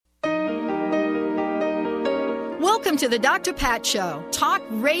Welcome to the Dr. Pat Show. Talk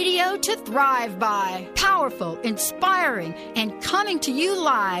radio to thrive by. Powerful, inspiring, and coming to you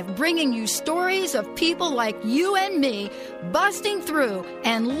live, bringing you stories of people like you and me busting through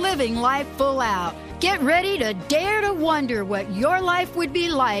and living life full out. Get ready to dare to wonder what your life would be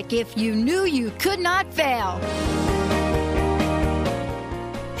like if you knew you could not fail.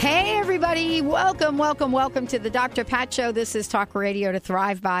 Hey, everybody. Welcome to the Dr. Pat Show. This is Talk Radio to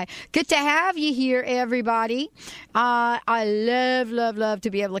Thrive By. Good to have you here, everybody. I love to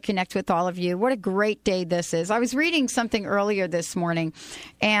be able to connect with all of you. What a great day this is. I was reading something earlier this morning,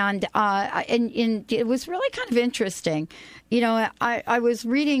 and it was really kind of interesting. You know, I was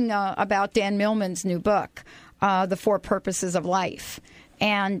reading about Dan Millman's new book, The Four Purposes of Life.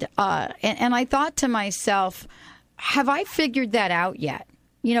 And I thought to myself, have I figured that out yet?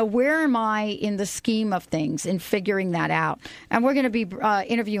 You know, where am I in the scheme of things in figuring that out? And we're going to be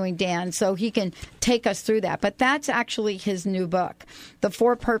interviewing Dan so he can take us through that. But that's actually his new book, The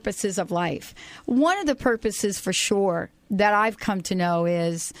Four Purposes of Life. One of the purposes for sure that I've come to know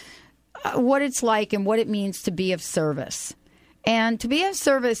is what it's like and what it means to be of service. And to be of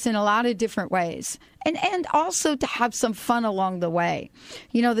service in a lot of different ways. And also to have some fun along the way.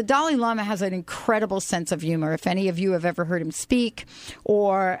 You know, the Dalai Lama has an incredible sense of humor. If any of you have ever heard him speak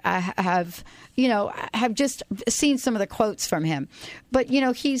or have just seen some of the quotes from him. But, you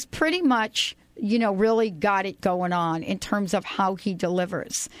know, he's pretty much, really got it going on in terms of how he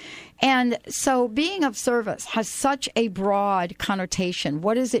delivers. And so being of service has such a broad connotation.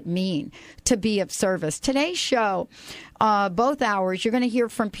 What does it mean to be of service? Today's show, both hours, you're going to hear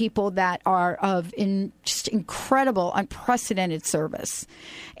from people that are of just incredible, unprecedented service.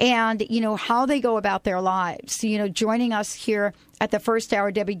 And, how they go about their lives. Joining us here at the first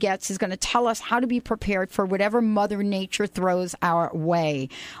hour, Debbie Goetz is going to tell us how to be prepared for whatever Mother Nature throws our way.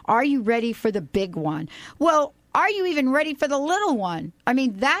 Are you ready for the big one? Well, are you even ready for the little one? I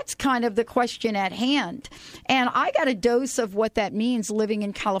mean, that's kind of the question at hand. And I got a dose of what that means living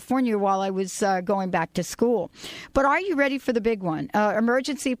in California while I was going back to school. But are you ready for the big one?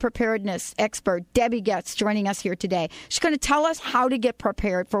 Emergency Preparedness Expert Debbie Goetz joining us here today. She's going to tell us how to get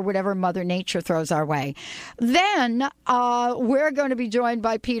prepared for whatever Mother Nature throws our way. Then we're going to be joined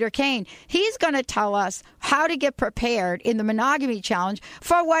by Preparecan. He's going to tell us how to get prepared in the monogamy challenge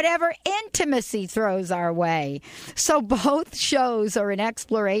for whatever intimacy throws our way. So both shows are an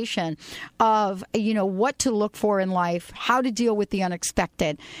exploration of, what to look for in life, how to deal with the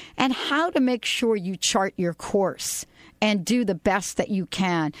unexpected, and how to make sure you chart your course and do the best that you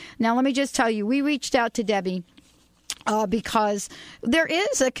can. Now, let me just tell you, we reached out to Debbie because there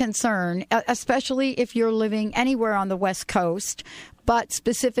is a concern, especially if you're living anywhere on the West Coast, but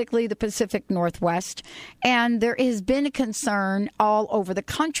specifically the Pacific Northwest. And there has been a concern all over the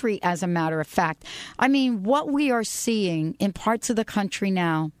country, as a matter of fact. I mean, what we are seeing in parts of the country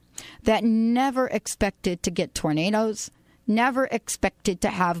now that never expected to get tornadoes, never expected to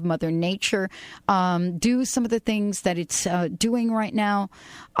have Mother Nature do some of the things that it's doing right now.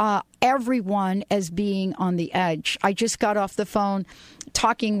 Everyone is being on the edge. I just got off the phone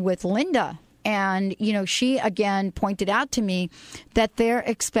talking with Linda. And, she again pointed out to me that they're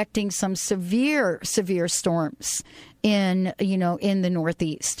expecting some severe storms in the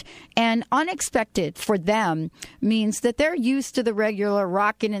Northeast. And unexpected for them means that they're used to the regular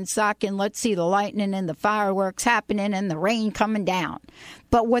rocking and socking, let's see the lightning and the fireworks happening and the rain coming down.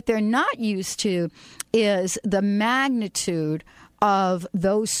 But what they're not used to is the magnitude of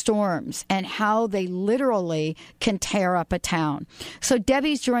those storms and how they literally can tear up a town. So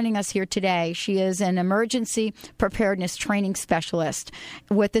Debbie's joining us here today. She is an emergency preparedness training specialist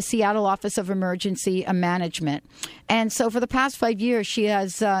with the Seattle Office of Emergency Management. And so for the past 5 years, she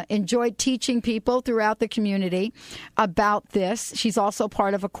has enjoyed teaching people throughout the community about this. She's also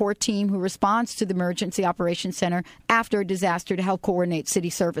part of a core team who responds to the Emergency Operations Center after a disaster to help coordinate city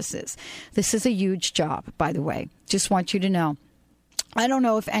services. This is a huge job, by the way. Just want you to know. I don't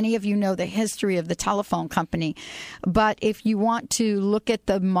know if any of you know the history of the telephone company, but if you want to look at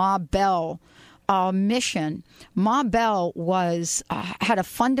the Ma Bell mission, Ma Bell had a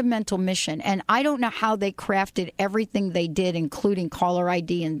fundamental mission, and I don't know how they crafted everything they did, including caller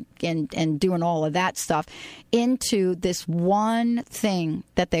ID and doing all of that stuff, into this one thing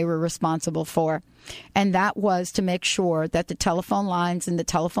that they were responsible for. And that was to make sure that the telephone lines and the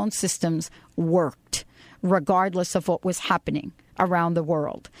telephone systems worked, regardless of what was happening around the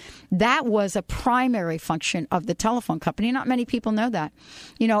world. That was a primary function of the telephone company. Not many people know that.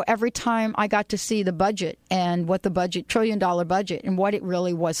 Every time I got to see the budget and what the budget, $1 trillion budget, and what it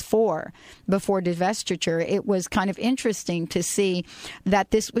really was for before divestiture, it was kind of interesting to see that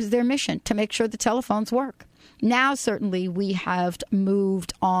this was their mission, to make sure the telephones work. Now, certainly, we have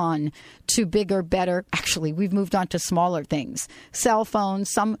moved on to bigger, better. Actually, we've moved on to smaller things. Cell phones.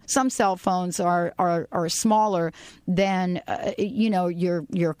 Some cell phones are smaller than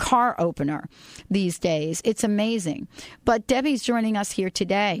your car opener these days. It's amazing. But Debbie's joining us here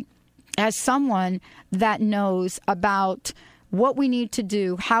today as someone that knows about what we need to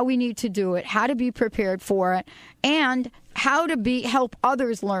do, how we need to do it, how to be prepared for it, and how to help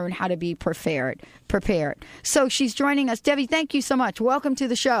others learn how to be prepared. So she's joining us. Debbie, thank you so much. Welcome to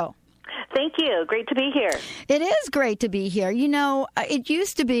the show. Thank you. Great to be here. It is great to be here. You know, it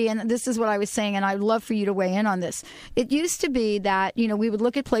used to be, and this is what I was saying, and I'd love for you to weigh in on this. It used to be that, we would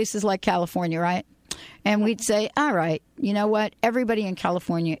look at places like California, right? And we'd say, all right, you know what? Everybody in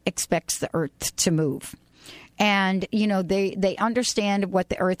California expects the earth to move. And, they understand what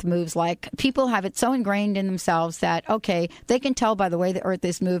the earth moves like. People have it so ingrained in themselves that, okay, they can tell by the way the earth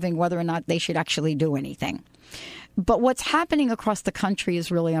is moving whether or not they should actually do anything. But what's happening across the country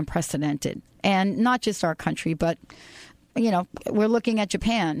is really unprecedented. And not just our country, but, we're looking at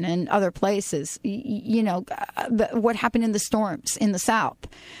Japan and other places. What happened in the storms in the South.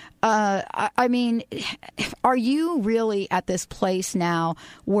 I mean, are you really at this place now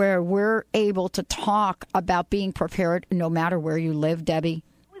where we're able to talk about being prepared no matter where you live, Debbie?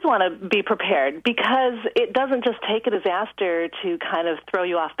 I always want to be prepared because it doesn't just take a disaster to kind of throw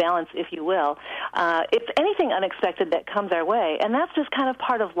you off balance, if you will. It's anything unexpected that comes our way, and that's just kind of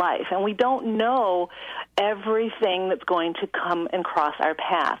part of life. And we don't know everything that's going to come and cross our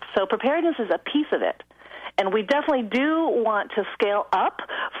path. So preparedness is a piece of it. And we definitely do want to scale up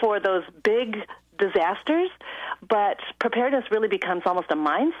for those big disasters, but preparedness really becomes almost a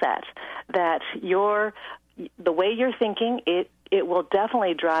mindset that the way you're thinking, it will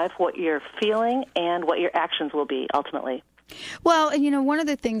definitely drive what you're feeling and what your actions will be ultimately. Well, one of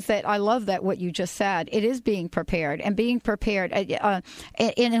the things that I love that what you just said, it is being prepared and being prepared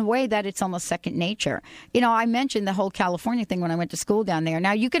in a way that it's almost second nature. I mentioned the whole California thing when I went to school down there.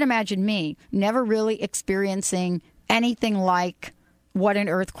 Now, you can imagine me never really experiencing anything like what an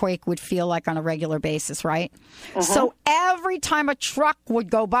earthquake would feel like on a regular basis, right? Uh-huh. So every time a truck would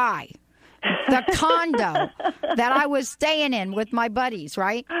go by, the condo that I was staying in with my buddies,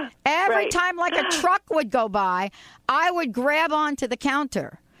 right? Every time like a truck would go by, I would grab onto the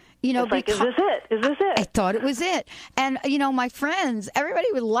counter. Is this it? Is this it? I thought it was it. And, my friends,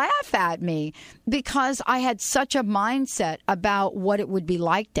 everybody would laugh at me because I had such a mindset about what it would be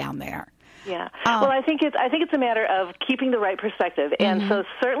like down there. Yeah. Well, I think it's a matter of keeping the right perspective. And so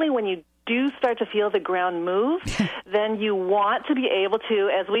certainly when you do start to feel the ground move, then you want to be able to,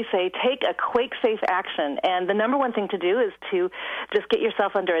 as we say, take a quake-safe action. And the number one thing to do is to just get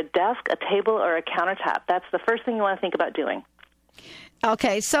yourself under a desk, a table, or a countertop. That's the first thing you want to think about doing.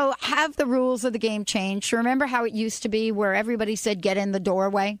 Okay, so have the rules of the game changed? Remember how it used to be where everybody said get in the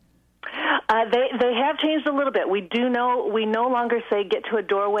doorway? They have changed a little bit. We no longer say get to a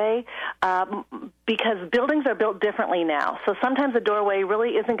doorway because buildings are built differently now. So sometimes a doorway really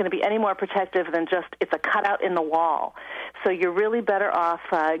isn't going to be any more protective than just it's a cutout in the wall. So you're really better off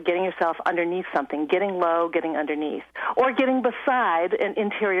getting yourself underneath something, getting low, getting underneath, or getting beside an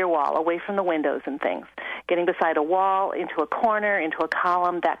interior wall, away from the windows and things. Getting beside a wall, into a corner, into a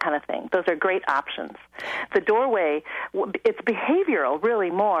column, that kind of thing. Those are great options. The doorway, it's behavioral really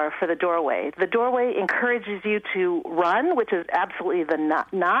more for the doorway. The doorway encourages you to run, which is absolutely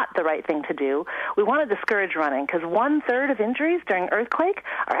not the right thing to do. We want to discourage running because 1/3 of injuries during earthquake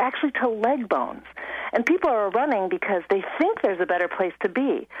are actually to leg bones. And people are running because they think there's a better place to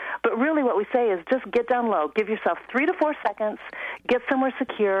be. But really what we say is just get down low. Give yourself 3 to 4 seconds, get somewhere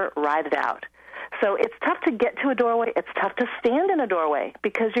secure, ride it out. So it's tough to get to a doorway. It's tough to stand in a doorway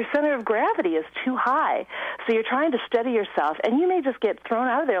because your center of gravity is too high. So you're trying to steady yourself, and you may just get thrown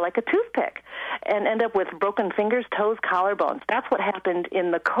out of there like a toothpick and end up with broken fingers, toes, collarbones. That's what happened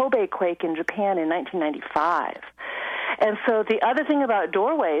in the Kobe quake in Japan in 1995. And so the other thing about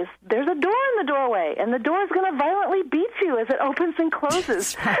doorways, there's a door in the doorway, and the door is going to violently beat you as it opens and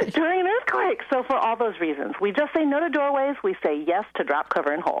closes during an earthquake. So for all those reasons, we just say no to doorways. We say yes to drop,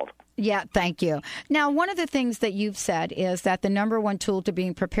 cover, and hold. Yeah, thank you. Now, one of the things that you've said is that the number one tool to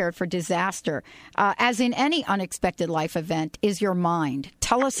being prepared for disaster, as in any unexpected life event, is your mind.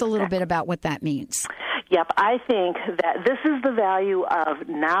 Tell us a little bit about what that means. Yep, I think that this is the value of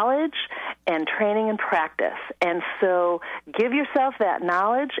knowledge and training and practice. And so give yourself that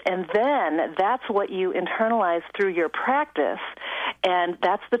knowledge, and then that's what you internalize through your practice, and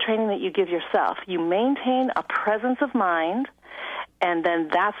that's the training that you give yourself. You maintain a presence of mind And then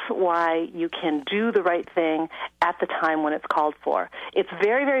that's why you can do the right thing at the time when it's called for. It's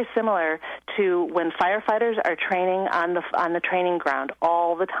very, very similar to when firefighters are training on the training ground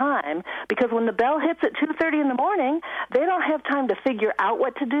all the time, because when the bell hits at 2:30 in the morning, they don't have time to figure out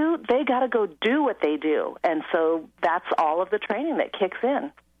what to do. They got to go do what they do. And so that's all of the training that kicks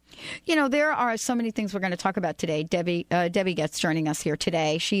in. You know, there are so many things we're going to talk about today. Debbie Goetz joining us here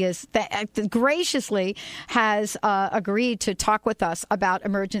today. She is graciously has agreed to talk with us about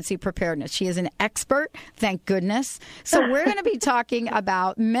emergency preparedness. She is an expert, thank goodness. So we're going to be talking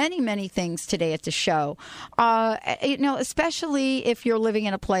about many, many things today at the show. You know, especially if you're living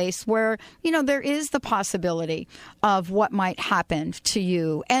in a place where, you know, there is the possibility of what might happen to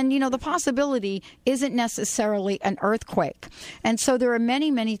you. And, you know, the possibility isn't necessarily an earthquake. And so there are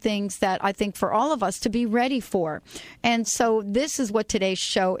many, many things that I think for all of us to be ready for. And so this is what today's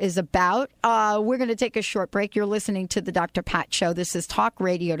show is about. We're going to take a short break. You're listening to the Dr. Pat Show. This is Talk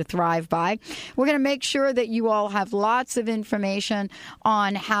Radio to Thrive By. We're going to make sure that you all have lots of information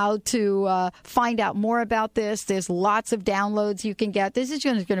on how to find out more about this. There's lots of downloads you can get. This is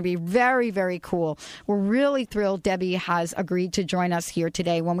going to be very, very cool. We're really thrilled Debbie has agreed to join us here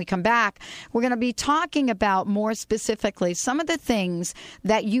today. When we come back, we're going to be talking about more specifically some of the things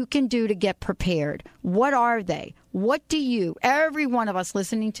that you can do to get prepared. What are they? What do you, every one of us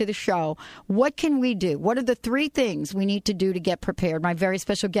listening to the show, what can we do? What are the 3 things we need to do to get prepared? My very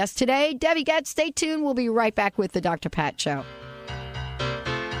special guest today, Debbie Goetz. Stay tuned. We'll be right back with the Dr. Pat Show.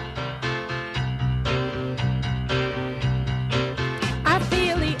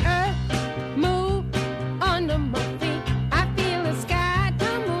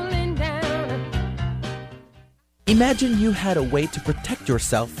 Imagine you had a way to protect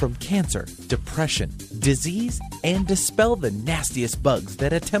yourself from cancer, depression, disease, and dispel the nastiest bugs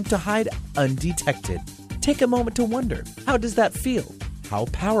that attempt to hide undetected. Take a moment to wonder, how does that feel? How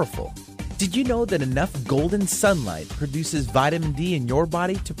powerful? Did you know that enough golden sunlight produces vitamin D in your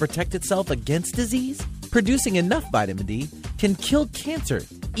body to protect itself against disease? Producing enough vitamin D can kill cancer,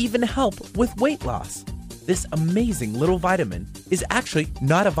 even help with weight loss. This amazing little vitamin is actually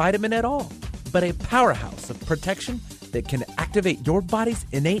not a vitamin at all, but a powerhouse of protection that can activate your body's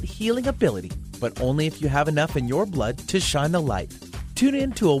innate healing ability, but only if you have enough in your blood to shine the light. Tune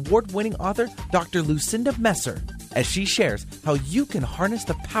in to award-winning author Dr. Lucinda Messer as she shares how you can harness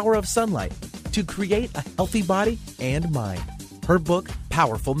the power of sunlight to create a healthy body and mind. Her book,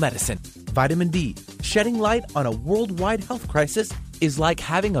 Powerful Medicine, Vitamin D, Shedding Light on a Worldwide Health Crisis, is like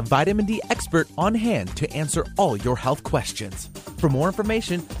having a vitamin D expert on hand to answer all your health questions. For more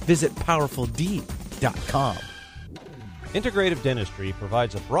information, visit PowerfulD.com. Integrative Dentistry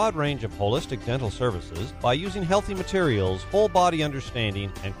provides a broad range of holistic dental services by using healthy materials, whole body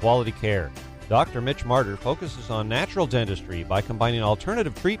understanding, and quality care. Dr. Mitch Martyr focuses on natural dentistry by combining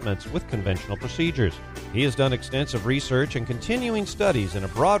alternative treatments with conventional procedures. He has done extensive research and continuing studies in a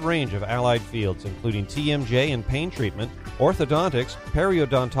broad range of allied fields, including TMJ and pain treatment, orthodontics,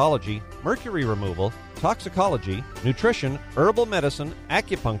 periodontology, mercury removal, toxicology, nutrition, herbal medicine,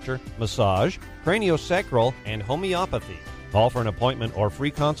 acupuncture, massage, craniosacral, and homeopathy. Call for an appointment or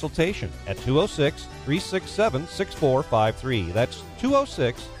free consultation at 206-367-6453. That's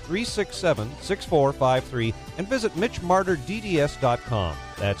 206-367-6453, and visit MitchMartyrDDS.com.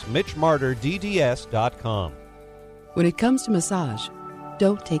 That's MitchMartyrDDS.com. When it comes to massage,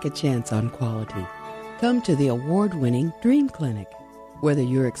 don't take a chance on quality. Come to the award-winning Dream Clinic. Whether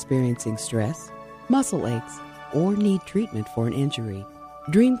you're experiencing stress, muscle aches, or need treatment for an injury,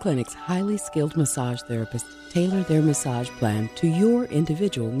 Dream Clinic's highly skilled massage therapists tailor their massage plan to your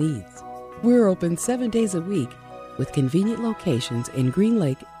individual needs. We're open 7 days a week with convenient locations in Green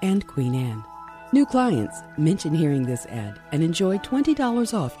Lake and Queen Anne. New clients mention hearing this ad and enjoy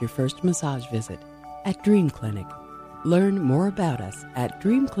 $20 off your first massage visit at Dream Clinic. Learn more about us at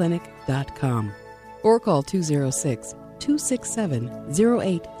dreamclinic.com or call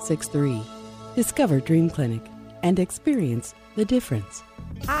 206-267-0863. Discover Dream Clinic and experience the difference.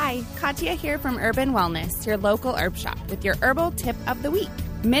 Hi, Katya here from Urban Wellness, your local herb shop, with your herbal tip of the week.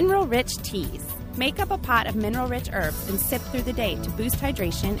 Mineral-rich teas. Make up a pot of mineral-rich herbs and sip through the day to boost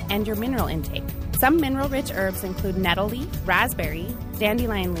hydration and your mineral intake. Some mineral-rich herbs include nettle leaf, raspberry,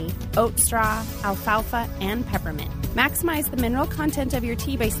 dandelion leaf, oat straw, alfalfa, and peppermint. Maximize the mineral content of your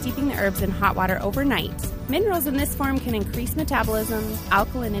tea by steeping the herbs in hot water overnight. Minerals in this form can increase metabolism,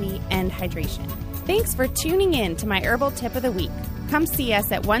 alkalinity, and hydration. Thanks for tuning in to my herbal tip of the week. Come see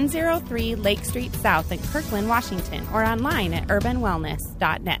us at 103 Lake Street South in Kirkland, Washington, or online at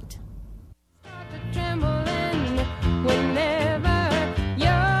urbanwellness.net. Whenever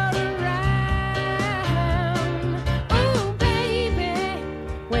you're around, oh baby,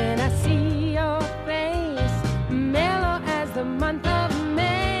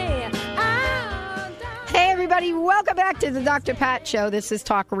 everybody. Welcome back to the Dr. Pat Show. This is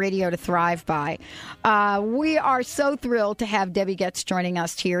Talk Radio to Thrive By. We are so thrilled to have Debbie Goetz joining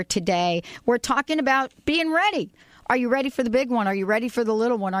us here today. We're talking about being ready. Are you ready for the big one? Are you ready for the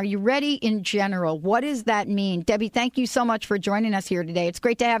little one? Are you ready in general? What does that mean? Debbie, thank you so much for joining us here today. It's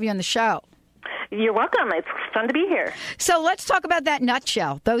great to have you on the show. You're welcome. It's fun to be here. So let's talk about that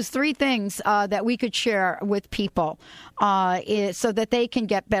nutshell, those three things that we could share with people so that they can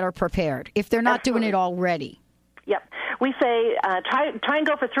get better prepared if they're not doing it already. Yep. We say try and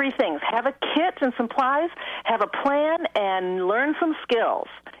go for three things. Have a kit and some supplies, have a plan, and learn some skills.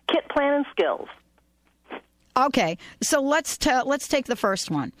 Kit, plan, and skills. Okay. So let's take the first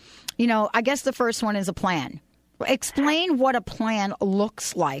one. I guess the first one is a plan. Explain what a plan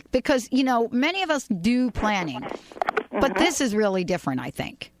looks like, because, many of us do planning, but this is really different, I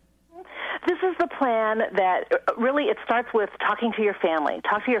think. This is the plan that really it starts with talking to your family.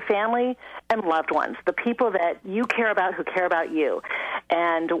 Talk to your family and loved ones, the people that you care about who care about you.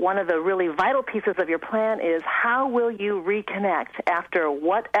 And one of the really vital pieces of your plan is how will you reconnect after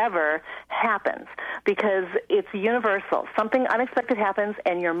whatever happens? Because it's universal. Something unexpected happens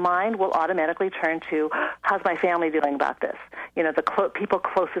and your mind will automatically turn to, how's my family doing about this? The people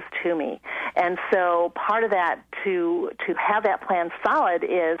closest to me. And so part of that to have that plan solid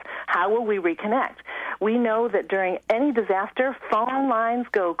is how will we reconnect? We know that during any disaster, phone lines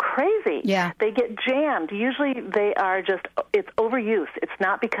go crazy. Yeah. They get jammed. Usually it's overuse. It's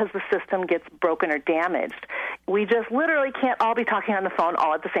not because the system gets broken or damaged. We just literally can't all be talking on the phone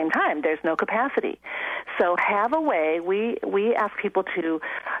all at the same time. There's no capacity. So have a way. We ask people to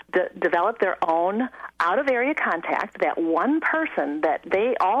develop their own out-of-area contact, that one person that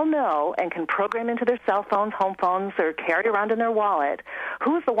they all know and can program into their cell phones, home phones, or carry around in their wallet.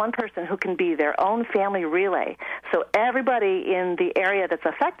 Who is the one person who can be their own family relay? So everybody in the area that's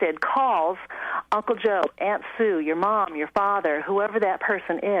affected calls Uncle Joe, Aunt Sue, your mom, your father, whoever that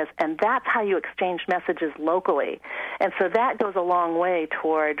person is, and that's how you exchange messages locally. And so that goes a long way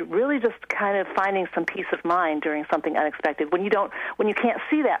toward really just kind of finding some peace of mind during something unexpected. When you can't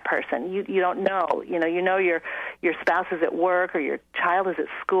see that person, you don't know. Your spouse is at work or your child is at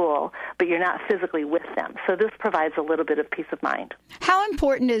school, but you're not physically with them. So this provides a little bit of peace of mind. How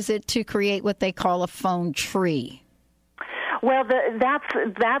important is it to create what they call a phone tree? Well,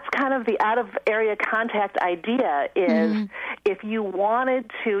 that's kind of the out-of-area contact idea is if you wanted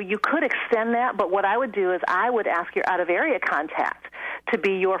to, you could extend that, but what I would do is I would ask your out-of-area contact to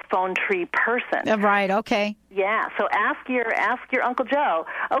be your phone tree person. Right, okay. Yeah, so ask your Uncle Joe,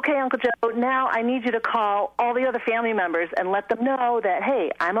 okay, Uncle Joe, now I need you to call all the other family members and let them know that,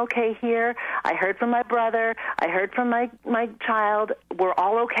 hey, I'm okay here. I heard from my brother. I heard from my child. We're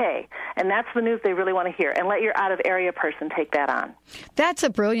all okay. And that's the news they really want to hear. And let your out-of-area person take that on. That's a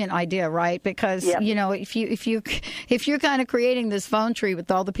brilliant idea, right? Because, if you're kind of creating this phone tree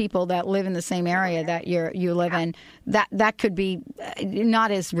with all the people that live in the same area that you live in, that could be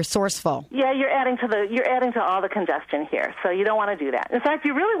not as resourceful. Yeah, you're adding to all the congestion here, so you don't want to do that. In fact,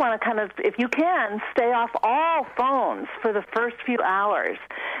 you really want to kind of, if you can, stay off all phones for the first few hours.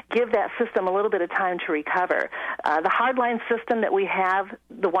 Give that system a little bit of time to recover. The hardline system that we have,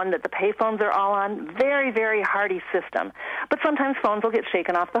 the one that the pay phones are all on, very, very hardy system. But sometimes phones will get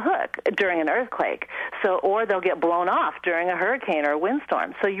shaken off the hook during an earthquake, or they'll get blown off during a hurricane or a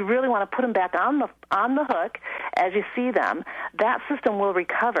windstorm. So you really want to put them back on the hook as you see them. That system will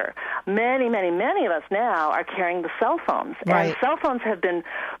recover. Many, many, many of us now are carrying the cell phones. Right. And cell phones have been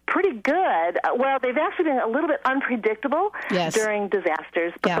pretty good. Well, they've actually been a little bit unpredictable during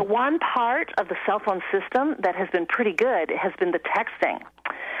disasters. But the one part of the cell phone system that has been pretty good has been the texting.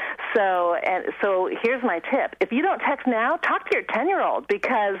 So here's my tip. If you don't text now, talk to your 10-year-old,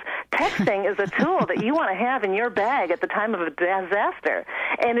 because texting is a tool that you want to have in your bag at the time of a disaster.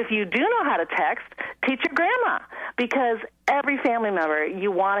 And if you do know how to text, teach your grandma, because every family member,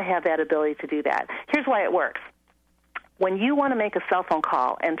 you want to have that ability to do that. Here's why it works. When you want to make a cell phone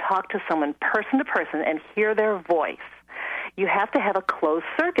call and talk to someone person to person and hear their voice, you have to have a closed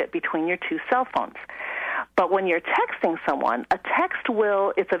circuit between your two cell phones. But when you're texting someone,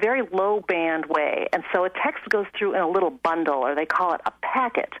 it's a very low band way. And so a text goes through in a little bundle, or they call it a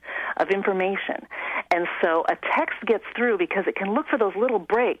packet of information. And so a text gets through because it can look for those little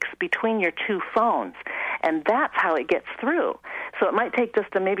breaks between your two phones. And that's how it gets through. So it might take just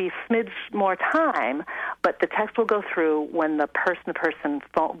maybe smidge more time, but the text will go through when the person-to-person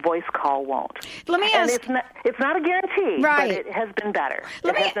voice call won't. Let me ask. It's not a guarantee, right. but it has been better.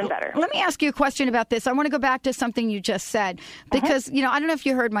 Let me ask you a question about this. I want to go back to something you just said because, I don't know if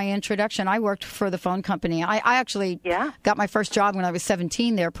you heard my introduction. I worked for the phone company. I actually got my first job when I was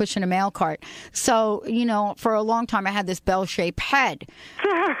 17 there, pushing a mail cart. So, for a long time I had this bell-shaped head.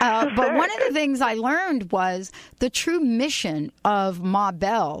 But one of the things I learned was the true mission of Ma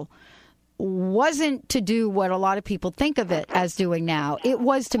Bell wasn't to do what a lot of people think of it as doing now. It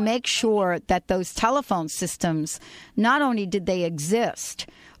was to make sure that those telephone systems, not only did they exist,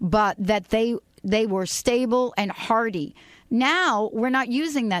 but that they were stable and hardy. Now, we're not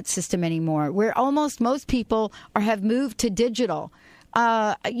using that system anymore. Most people have moved to digital.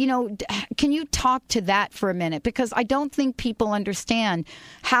 Can you talk to that for a minute? Because I don't think people understand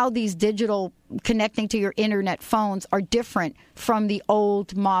how these digital connecting to your internet phones are different from the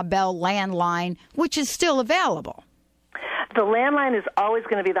old Ma Bell landline, which is still available. The landline is always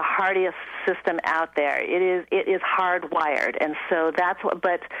going to be the hardiest system out there. It is hardwired, and so that's what.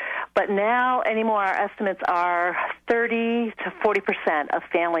 But now anymore, our estimates are 30 to 40% of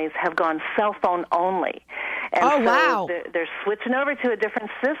families have gone cell phone only. And wow! They're switching over to a different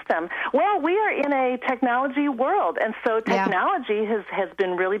system. Well, we are in a technology world, and so technology has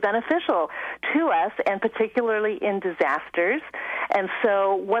been really beneficial to us, and particularly in disasters. And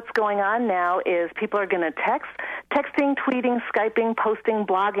so what's going on now is people are going to texting, tweeting, Skyping, posting,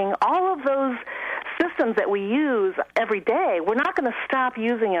 blogging, all of those systems that we use every day, we're not going to stop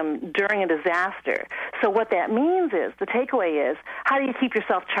using them during a disaster. So what that means is, the takeaway is, how do you keep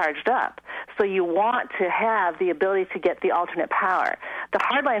yourself charged up? So you want to have the ability to get the alternate power. The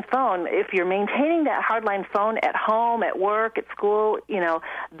hardline phone, if you're maintaining that hardline phone at home, at work, at school,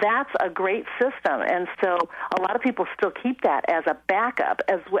 that's a great system. And so a lot of people still keep that as a backup,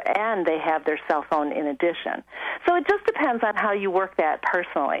 and they have their cell phone in addition. So it just depends on how you work that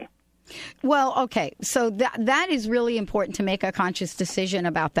personally. Well, okay, so that is really important to make a conscious decision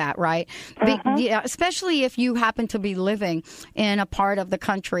about that, right? Especially if you happen to be living in a part of the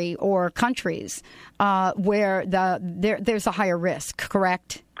country or countries where there's a higher risk,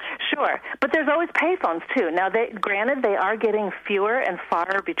 correct? Sure, but there's always payphones too. Now, granted, they are getting fewer and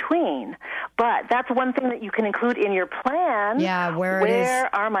far between, but that's one thing that you can include in your plan. Yeah, where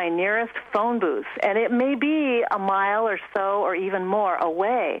are my nearest phone booths? And it may be a mile or so or even more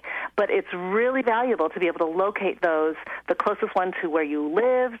away, but it's really valuable to be able to locate those, the closest one to where you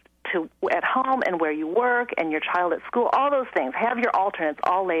live, to at home and where you work and your child at school, all those things. Have your alternates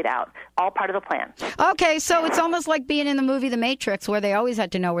all laid out, all part of the plan. Okay, so it's almost like being in the movie The Matrix, where they always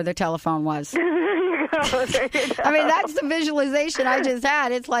had to know where their telephone was. There you go. I mean, that's the visualization I just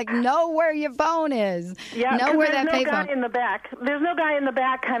had. It's like, know where your phone is. Yeah, know where that payphone. Guy in the back. There's no guy in the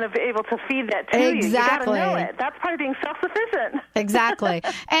back kind of able to feed that to you. Exactly. You got to know it. That's part of being self-sufficient. Exactly.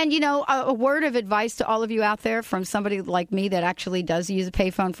 And, a word of advice to all of you out there from somebody like me that actually does use a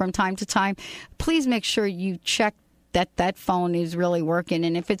payphone from time to time, please make sure you check that phone is really working.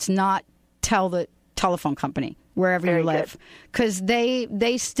 And if it's not, tell the telephone company wherever you live, because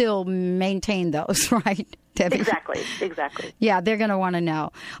they still maintain those, right, Debbie? Exactly. Yeah, they're going to want to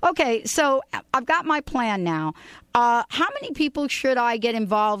know. Okay, so I've got my plan now. How many people should I get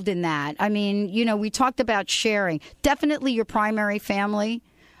involved in that? I mean, we talked about sharing. Definitely your primary family.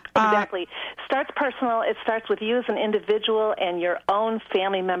 Exactly. Starts personal. It starts with you as an individual and your own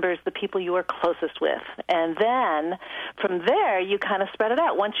family members, the people you are closest with. And then from there, you kind of spread it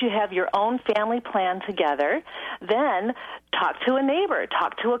out. Once you have your own family plan together, then talk to a neighbor,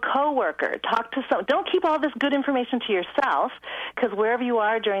 talk to a coworker, talk to don't keep all this good information to yourself, because wherever you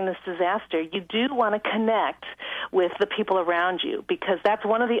are during this disaster, you do want to connect with the people around you, because that's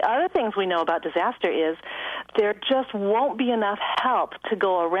one of the other things we know about disaster is there just won't be enough help to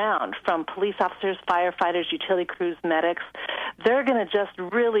go around from police officers, firefighters, utility crews, medics. They're going to just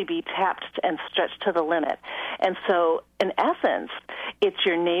really be tapped and stretched to the limit. And so, in essence, it's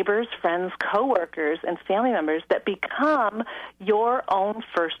your neighbors, friends, coworkers, and family members that become your own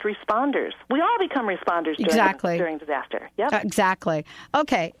first responders. We all become responders during disaster. Yep. Exactly.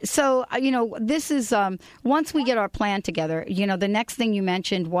 Okay. So, this is, once we get our plan together, the next thing you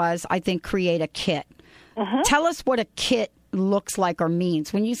mentioned was, I think, create a kit. Mm-hmm. Tell us what a kit looks like or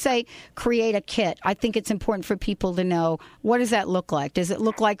means. When you say create a kit, I think it's important for people to know, what does that look like? Does it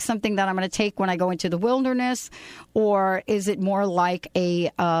look like something that I'm going to take when I go into the wilderness, or is it more like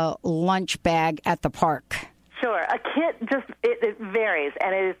a lunch bag at the park? Sure. A kit it varies,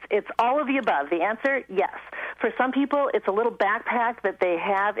 and it's all of the above. The answer, yes. For some people, it's a little backpack that they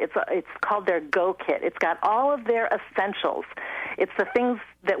have. It's called their Go Kit. It's got all of their essentials. It's the things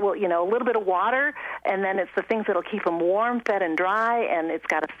that will, a little bit of water, and then it's the things that will keep them warm, fed, and dry, and it's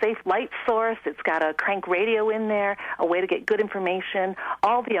got a safe light source. It's got a crank radio in there, a way to get good information,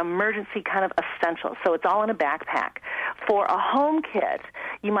 all the emergency kind of essentials. So it's all in a backpack. For a home kit,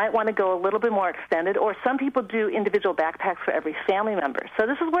 you might want to go a little bit more extended, or some people do individual backpacks for every family member. So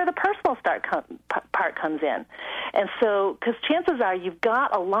this is where the personal part comes in. And so, because chances are you've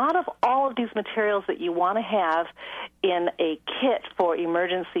got a lot of all of these materials that you want to have in a kit for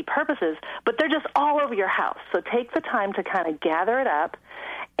emergency purposes, but they're just all over your house. So take the time to kind of gather it up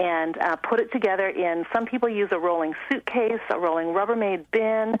and put it together in, some people use a rolling suitcase, a rolling Rubbermaid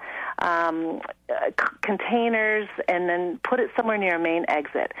bin, containers, and then put it somewhere near a main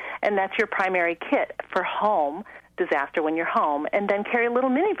exit. And that's your primary kit for home disaster when you're home. And then carry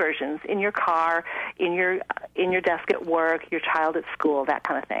little mini versions in your car, in your desk at work, your child at school, that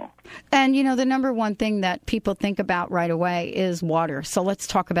kind of thing. And, the number one thing that people think about right away is water. So let's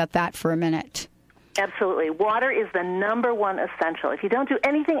talk about that for a minute. Absolutely. Water is the number one essential. If you don't do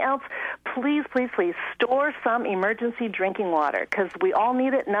anything else, please, please, please store some emergency drinking water, because we all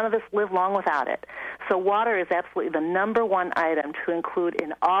need it. None of us live long without it. So water is absolutely the number one item to include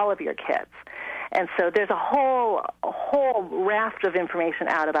in all of your kits. And so there's a whole raft of information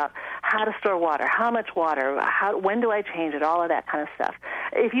out about how to store water, how much water, when do I change it, all of that kind of stuff.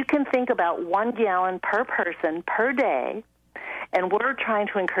 If you can think about 1 gallon per person per day, and we're trying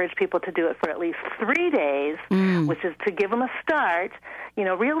to encourage people to do it for at least 3 days, which is to give them a start.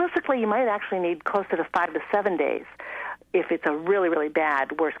 Realistically, you might actually need closer to 5 to 7 days if it's a really, really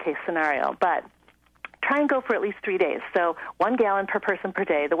bad worst-case scenario. But try and go for at least 3 days. So 1 gallon per person per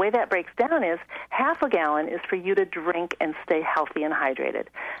day. The way that breaks down is half a gallon is for you to drink and stay healthy and hydrated.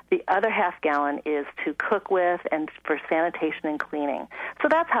 The other half gallon is to cook with and for sanitation and cleaning. So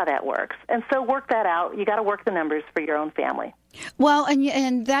that's how that works. And so work that out. You got to work the numbers for your own family. Well,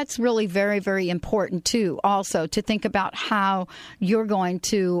 and that's really very, very important, too, also, to think about how you're going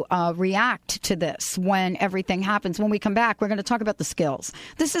to react to this when everything happens. When we come back, we're going to talk about the skills.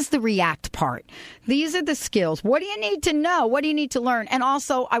 This is the react part. These are the skills. What do you need to know? What do you need to learn? And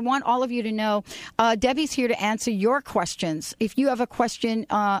also, I want all of you to know, Debbie's here to answer your questions. If you have a question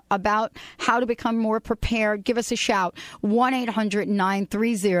about how to become more prepared, give us a shout.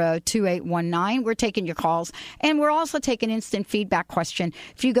 1-800-930-2819. We're taking your calls. And we're also taking instant feedback question.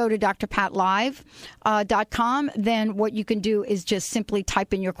 If you go to drpatlive.com, then what you can do is just simply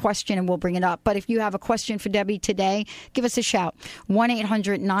type in your question and we'll bring it up. But if you have a question for Debbie today, give us a shout.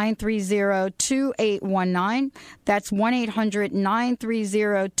 1-800-930-2819. That's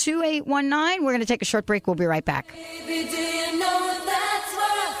 1-800-930-2819. We're going to take a short break. We'll be right back. Baby, do you know that's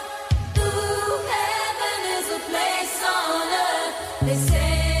what heaven is a place on earth? They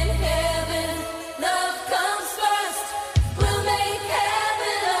say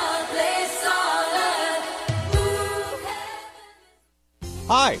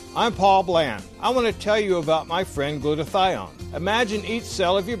Hi, I'm Paul Bland. I want to tell you about my friend glutathione. Imagine each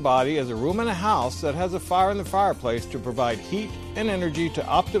cell of your body as a room in a house that has a fire in the fireplace to provide heat and energy to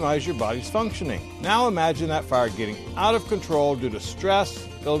optimize your body's functioning. Now imagine that fire getting out of control due to stress,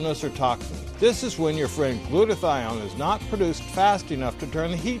 illness, or toxins. This is when your friend glutathione is not produced fast enough to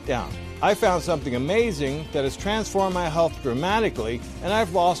turn the heat down. I found something amazing that has transformed my health dramatically, and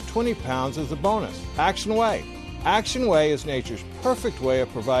I've lost 20 pounds as a bonus. Action Way. Action Way is nature's perfect way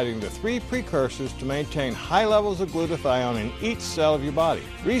of providing the 3 precursors to maintain high levels of glutathione in each cell of your body.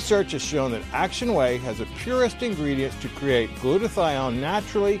 Research has shown that Action Way has the purest ingredients to create glutathione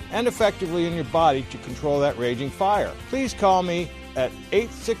naturally and effectively in your body to control that raging fire. Please call me at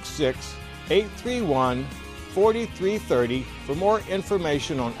 866-831-4330 for more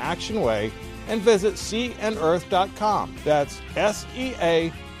information on Action Way and visit seaandearth.com. That's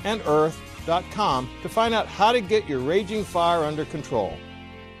SEA and Earth.com to find out how to get your raging fire under control.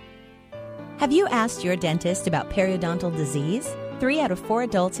 Have you asked your dentist about periodontal disease? 3 out of 4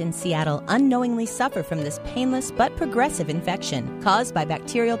 adults in Seattle unknowingly suffer from this painless but progressive infection caused by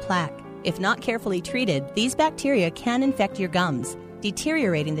bacterial plaque. If not carefully treated, these bacteria can infect your gums,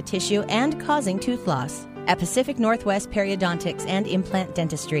 deteriorating the tissue and causing tooth loss. At Pacific Northwest Periodontics and Implant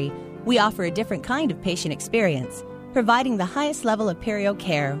Dentistry, we offer a different kind of patient experience, providing the highest level of perio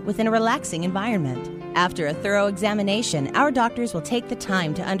care within a relaxing environment. After a thorough examination, our doctors will take the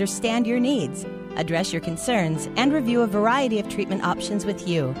time to understand your needs, address your concerns, and review a variety of treatment options with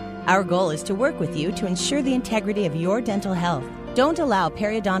you. Our goal is to work with you to ensure the integrity of your dental health. Don't allow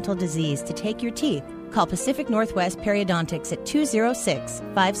periodontal disease to take your teeth Call Pacific Northwest Periodontics at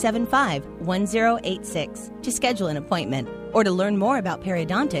 206-575-1086 to schedule an appointment. Or to learn more about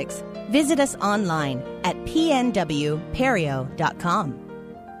periodontics, visit us online at pnwperio.com.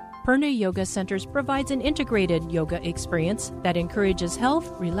 Purna Yoga Centers provides an integrated yoga experience that encourages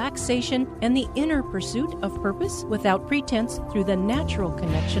health, relaxation, and the inner pursuit of purpose without pretense through the natural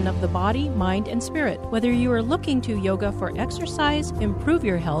connection of the body, mind, and spirit. Whether you are looking to yoga for exercise, improve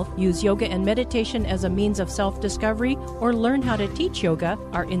your health, use yoga and meditation as a means of self-discovery, or learn how to teach yoga,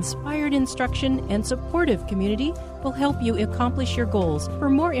 our inspired instruction and supportive community will help you accomplish your goals. For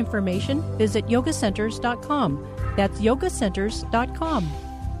more information, visit yogacenters.com. That's yogacenters.com.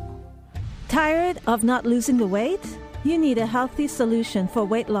 Tired of not losing the weight? You need a healthy solution for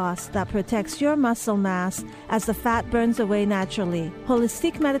weight loss that protects your muscle mass as the fat burns away naturally.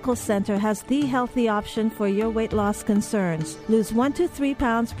 Holistic Medical Center has the healthy option for your weight loss concerns. Lose 1 to 3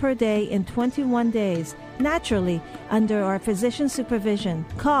 pounds per day in 21 days, naturally, under our physician supervision.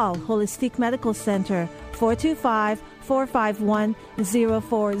 Call Holistic Medical Center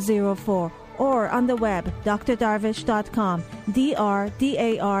 425-451-0404. or on the web, drdarvish.com,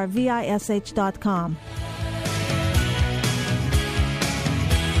 drdarvish.com.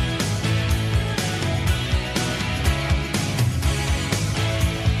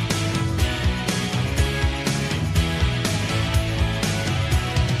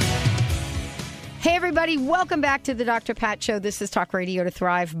 Hey, everybody. Welcome back to the Dr. Pat Show. This is Talk Radio to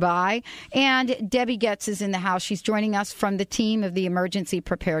Thrive By. And Debbie Goetz is in the house. She's joining us from the team of the Emergency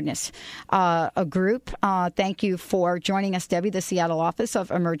Preparedness Group. Thank you for joining us, Debbie, the Seattle Office of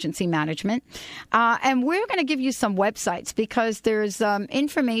Emergency Management. And we're going to give you some websites because there's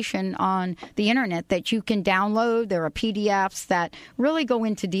information on the Internet that you can download. There are PDFs that really go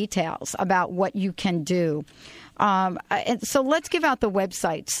into details about what you can do. And so let's give out the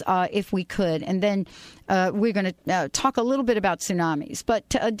websites if we could, and then we're going to talk a little bit about tsunamis. But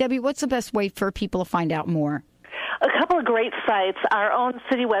Debbie, what's the best way for people to find out more? A couple of great sites. Our own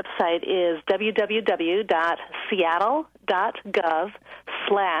city website is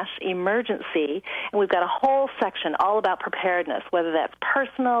www.seattle.gov/emergency, and we've got a whole section all about preparedness, whether that's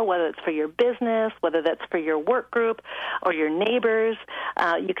personal, whether it's for your business, whether that's for your work group or your neighbors.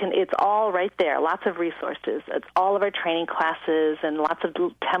 It's all right there, lots of resources. It's all of our training classes and lots of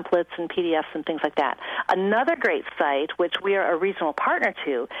templates and PDFs and things like that. Another great site, which we are a regional partner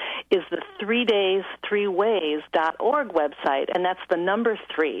to, is the 3days3ways.org website, and that's the number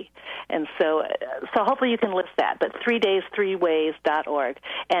 3. And so hopefully you can list that, but 3days3ways.org.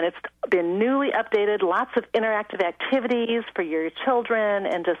 And it's been newly updated, lots of interactive activities for your children,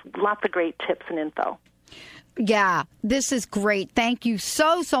 and just lots of great tips and info. Yeah, this is great. Thank you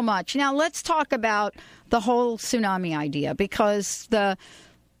so much. Now let's talk about the whole tsunami idea, because the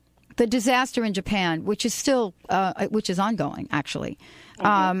disaster in Japan, which is still which is ongoing, actually.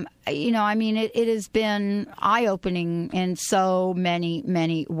 Mm-hmm. It has been eye-opening in so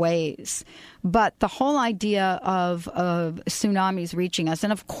many ways. But the whole idea of tsunamis reaching us,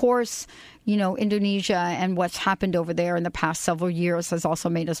 and of course, Indonesia and what's happened over there in the past several years has also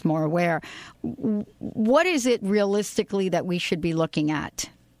made us more aware. What is it realistically that we should be looking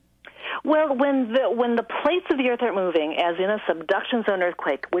at? Well, when the plates of the earth are moving, as in a subduction zone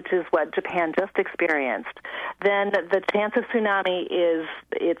earthquake, which is what Japan just experienced, then the chance of tsunami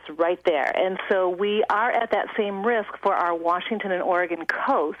it's right there. And so we are at that same risk for our Washington and Oregon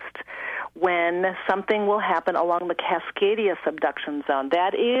coast when something will happen along the Cascadia subduction zone.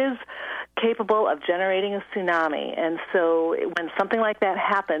 That is capable of generating a tsunami. And so when something like that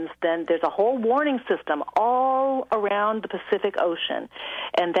happens, then there's a whole warning system all around the Pacific Ocean,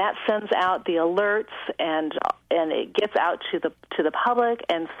 and that sends out the alerts, and it gets out to the public.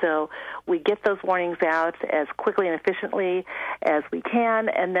 And so we get those warnings out as quickly and efficiently as we can,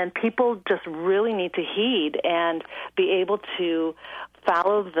 and then people just really need to heed and be able to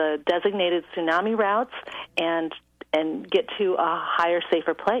follow the designated tsunami routes and get to a higher,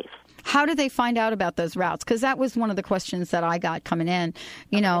 safer place. How do they find out about those routes? Because that was one of the questions that I got coming in.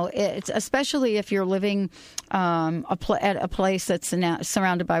 It's especially if you're living at a place that's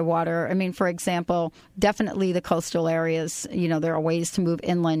surrounded by water. I mean, for example, definitely the coastal areas, there are ways to move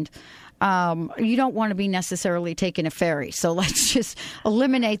inland. You don't want to be necessarily taking a ferry. So let's just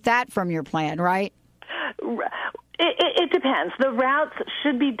eliminate that from your plan, right? It depends. The routes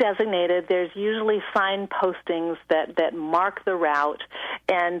should be designated. There's usually sign postings that mark the route,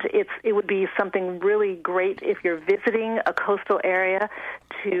 and it would be something really great if you're visiting a coastal area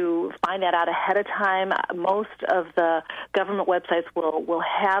to find that out ahead of time. Most of the government websites will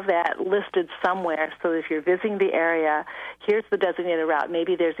have that listed somewhere, so if you're visiting the area, here's the designated route.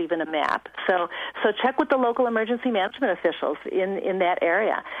 Maybe there's even a map. So check with the local emergency management officials in that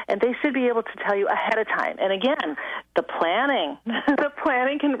area, and they should be able to tell you ahead of time. And again, the planning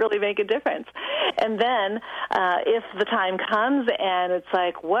can really make a difference. And then if the time comes and it's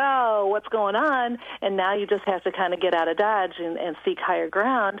like, whoa, what's going on? And now you just have to kind of get out of Dodge and seek higher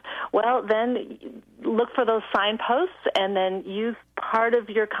ground. Well, then look for those signposts and then use part of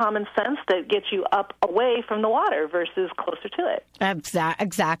your common sense that gets you up away from the water versus closer to it.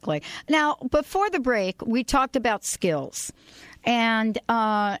 Exactly. Now, before the break, we talked about skills. And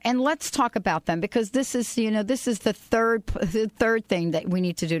let's talk about them, because this is the third thing that we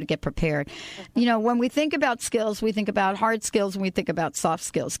need to do to get prepared. When we think about skills, we think about hard skills and we think about soft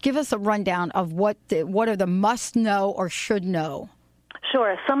skills. Give us a rundown of what are the must know or should know.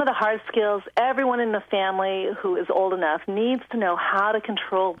 Sure. Some of the hard skills, everyone in the family who is old enough needs to know how to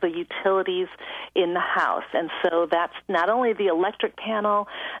control the utilities in the house. And so that's not only the electric panel,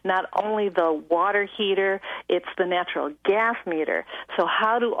 not only the water heater, it's the natural gas meter. So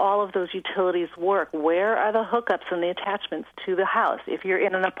how do all of those utilities work? Where are the hookups and the attachments to the house? If you're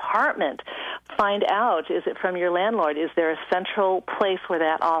in an apartment, find out, is it from your landlord? Is there a central place where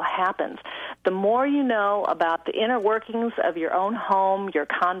that all happens? The more you know about the inner workings of your own home, your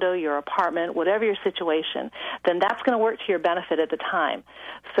condo, your apartment, whatever your situation, then that's going to work to your benefit at the time.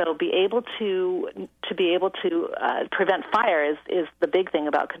 So be able to prevent fire is the big thing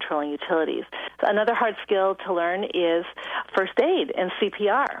about controlling utilities. So another hard skill to learn is first aid and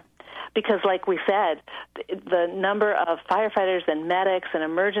CPR. Because like we said, the number of firefighters and medics and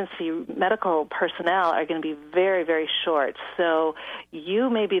emergency medical personnel are going to be very, very short. So you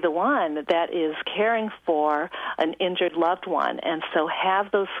may be the one that is caring for an injured loved one. And so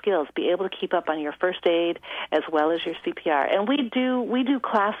have those skills. Be able to keep up on your first aid as well as your CPR. And we do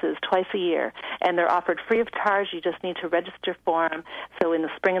classes twice a year, and they're offered free of charge. You just need to register for them, so in the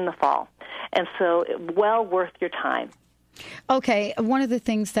spring and the fall. And so well worth your time. Okay, one of the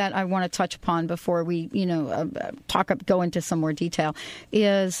things that I want to touch upon before we, go into some more detail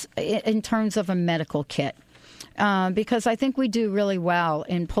is in terms of a medical kit. Because I think we do really well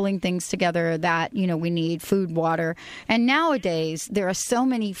in pulling things together that, we need, food, water. And nowadays, there are so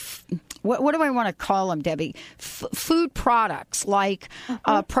many, what do I want to call them, Debbie? Food products like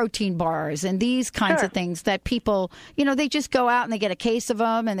protein bars and these kinds of things that people, they just go out and they get a case of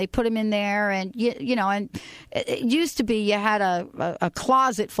them and they put them in there. And, and it used to be you had a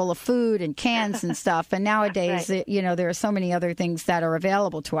closet full of food and cans and stuff. And nowadays, there are so many other things that are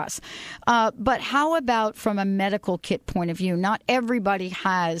available to us. But how about from a medical kit point of view? Not everybody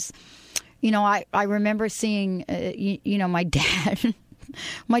has, I remember seeing, my dad.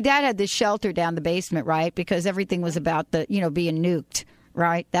 My dad had this shelter down the basement, right? Because everything was about the, being nuked,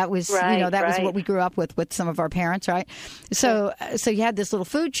 right? That was, was what we grew up with some of our parents, right? So you had this little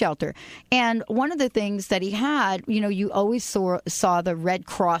food shelter. And one of the things that he had, you always saw the Red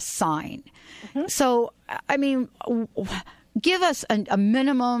Cross sign. Mm-hmm. So, I mean, give us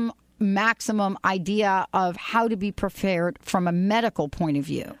a maximum idea of how to be prepared from a medical point of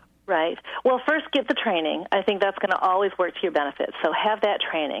view. Right. Well, first get the training. I think that's going to always work to your benefit. So have that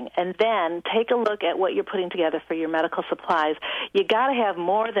training, and then take a look at what you're putting together for your medical supplies. You got to have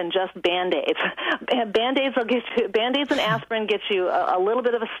more than just Band-Aids. Band-Aids and aspirin get you a little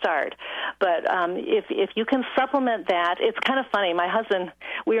bit of a start. But if you can supplement that, it's kind of funny. My husband,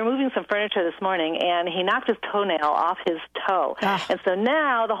 we were moving some furniture this morning, and he knocked his toenail off his toe. And so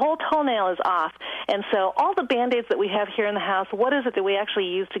now the whole toenail is off. And so all the Band-Aids that we have here in the house, what is it that we actually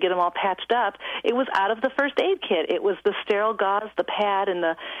use to get them all patched up? It was out of the first aid kit. It was the sterile gauze, the pad, and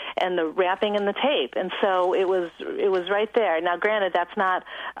the wrapping and the tape. And so it was right there. Now, granted, that's not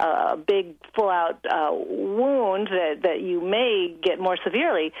a big full-out wound that you may get more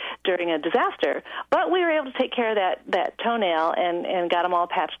severely during a disaster, but we were able to take care of that toenail and got them all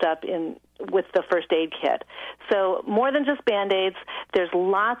patched up with the first aid kit. So more than just Band-Aids, there's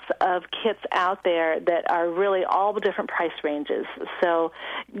lots of kits out there that are really all the different price ranges. So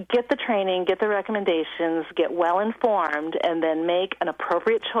get the training, get the recommendations, get well informed, and then make an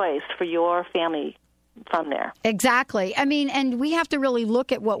appropriate choice for your family from there. Exactly. I mean, and we have to really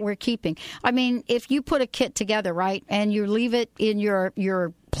look at what we're keeping. I mean, if you put a kit together, right, and you leave it in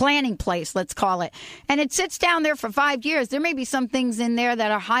your planning place, let's call it, and it sits down there for 5 years, there may be some things in there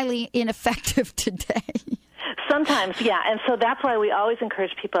that are highly ineffective today. Sometimes, yeah. And so that's why we always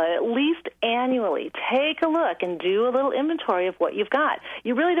encourage people at least annually take a look and do a little inventory of what you've got.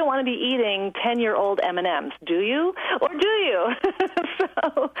 You really don't want to be eating 10-year-old M&Ms, do you? Or do you?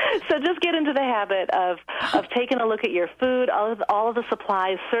 So just get into the habit of taking a look at your food, all of the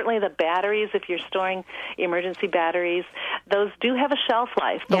supplies, certainly the batteries, if you're storing emergency batteries. Those do have a shelf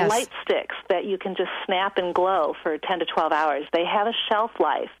life. The light sticks that you can just snap and glow for 10 to 12 hours, they have a shelf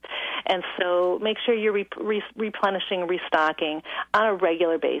life. And so make sure you're replenishing, restocking on a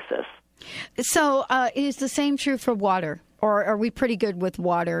regular basis. So is the same true for water, or are we pretty good with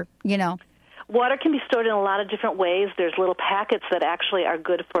water, you know? Water can be stored in a lot of different ways. There's little packets that actually are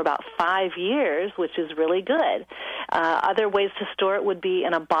good for about 5 years, which is really good. Other ways to store it would be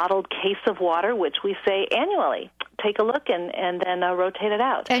in a bottled case of water, which we say annually. Take a look and then rotate it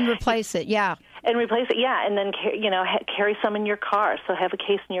out. And replace it, yeah. And replace it, yeah, and then carry some in your car. So have a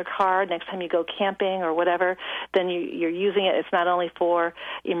case in your car next time you go camping or whatever. Then you're using it. It's not only for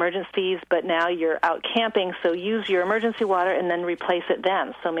emergencies, but now you're out camping. So use your emergency water and then replace it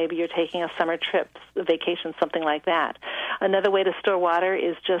then. So maybe you're taking a summer trip, a vacation, something like that. Another way to store water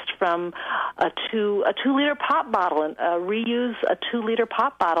is just from a 2-liter pop bottle, and reuse a 2-liter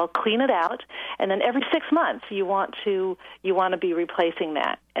pop bottle, clean it out, and then every 6 months you want to be replacing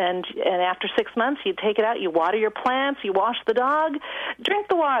that. And after 6 months, you take it out, you water your plants, you wash the dog, drink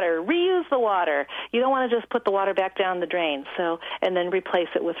the water, reuse the water. You don't want to just put the water back down the drain. So, and then replace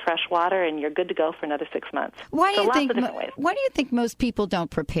it with fresh water, and you're good to go for another 6 months. Why do lots of different ways. Why do you think most people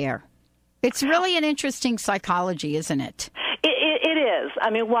don't prepare? It's really an interesting psychology, isn't it? It is.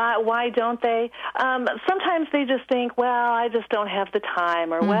 I mean, why don't they? Sometimes they just think, well, I just don't have the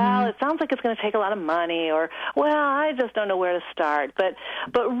time, or well, it sounds like it's going to take a lot of money, or well, I just don't know where to start. But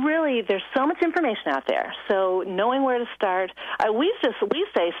really, there's so much information out there. So knowing where to start, we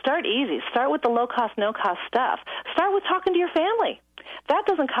say start easy. Start with the low cost, no cost stuff. Start with talking to your family. That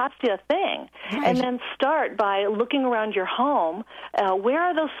doesn't cost you a thing. Right. And then start by looking around your home. Where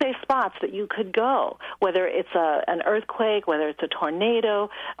are those safe spots that you could go, whether it's an earthquake, whether it's a tornado,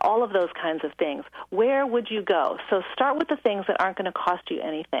 all of those kinds of things. Where would you go? So start with the things that aren't going to cost you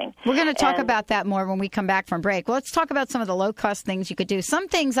anything. We're going to talk about that more when we come back from break. Well, let's talk about some of the low-cost things you could do. Some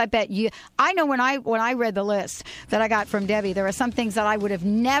things I bet you – I know when I read the list that I got from Debbie, there are some things that I would have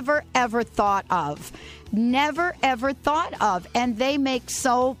never, ever thought of. Never, ever thought of, and they make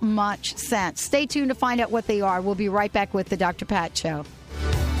so much sense. Stay tuned to find out what they are. We'll be right back with the Dr. Pat Show.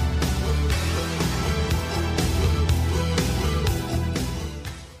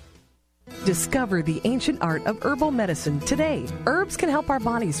 Discover the ancient art of herbal medicine today. Herbs can help our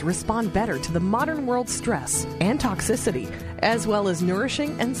bodies respond better to the modern world's stress and toxicity, as well as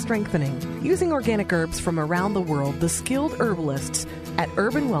nourishing and strengthening. Using organic herbs from around the world, the skilled herbalists at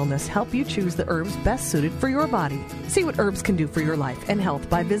Urban Wellness help you choose the herbs best suited for your body. See what herbs can do for your life and health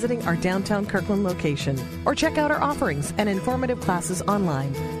by visiting our downtown Kirkland location, or check out our offerings and informative classes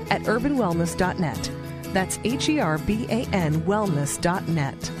online at urbanwellness.net. That's HERBAN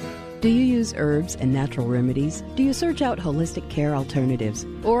wellness.net. Do you use herbs and natural remedies? Do you search out holistic care alternatives?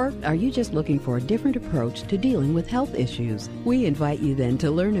 Or are you just looking for a different approach to dealing with health issues? We invite you then to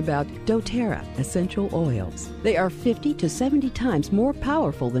learn about doTERRA essential oils. They are 50 to 70 times more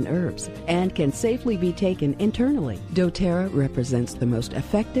powerful than herbs and can safely be taken internally. doTERRA represents the most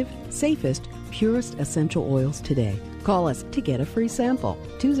effective, safest, purest essential oils today. Call us to get a free sample.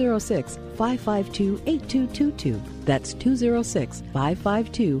 206-552-8222. That's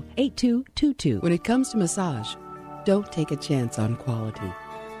 206-552-8222. When it comes to massage, don't take a chance on quality.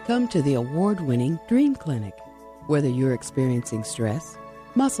 Come to the award-winning Dream Clinic. Whether you're experiencing stress,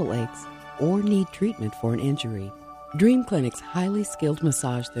 muscle aches, or need treatment for an injury, Dream Clinic's highly skilled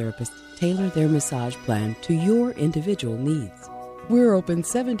massage therapists tailor their massage plan to your individual needs. We're open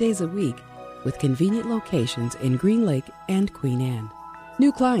 7 days a week with convenient locations in Green Lake and Queen Anne.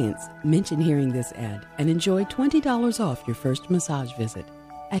 New clients mention hearing this ad and enjoy $20 off your first massage visit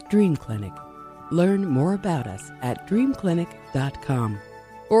at Dream Clinic. Learn more about us at dreamclinic.com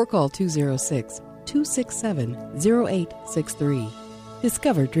or call 206-267-0863.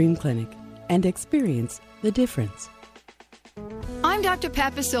 Discover Dream Clinic and experience the difference. I'm Dr.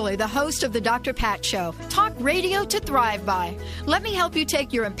 Pat Basile, the host of the Dr. Pat Show, talk radio to thrive by. Let me help you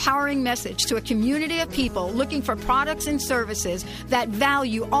take your empowering message to a community of people looking for products and services that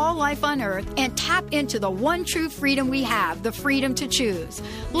value all life on earth and tap into the one true freedom we have, the freedom to choose.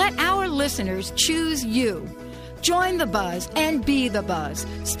 Let our listeners choose you. Join the buzz and be the buzz.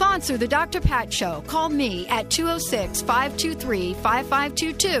 Sponsor the Dr. Pat Show. Call me at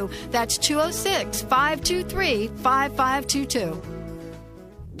 206-523-5522. That's 206-523-5522.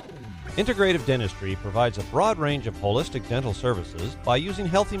 Integrative Dentistry provides a broad range of holistic dental services by using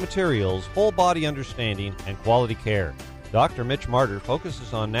healthy materials, whole body understanding, and quality care. Dr. Mitch Martyr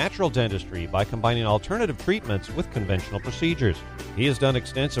focuses on natural dentistry by combining alternative treatments with conventional procedures. He has done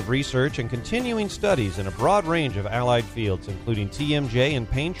extensive research and continuing studies in a broad range of allied fields, including TMJ and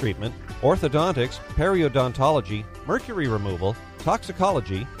pain treatment, orthodontics, periodontology, mercury removal,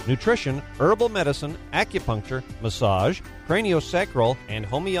 toxicology, nutrition, herbal medicine, acupuncture, massage, craniosacral, and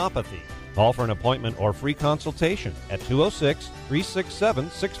homeopathy. Call for an appointment or free consultation at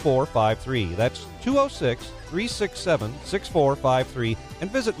 206-367-6453. That's 206-367-6453. And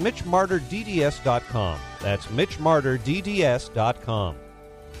visit MitchMartyrDDS.com. That's MitchMartyrDDS.com.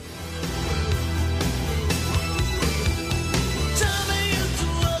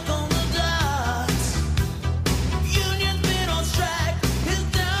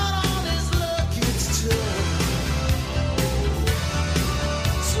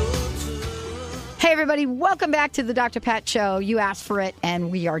 Hey, everybody, welcome back to the Dr. Pat Show. You asked for it,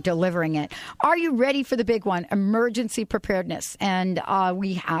 and we are delivering it. Are you ready for the big one, emergency preparedness? And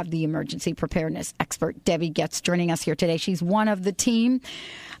we have the emergency preparedness expert, Debbie Goetz, joining us here today. She's one of the team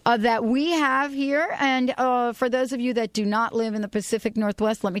that we have here. And for those of you that do not live in the Pacific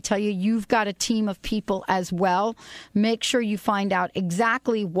Northwest, let me tell you, you've got a team of people as well. Make sure you find out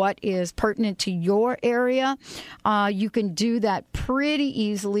exactly what is pertinent to your area. You can do that pretty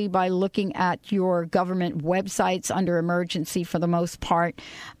easily by looking at your government websites under emergency for the most part.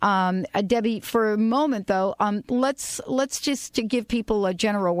 Debbie, for a moment, though, let's just to give people a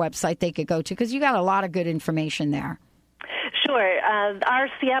general website they could go to, because you got a lot of good information there. Sure. Our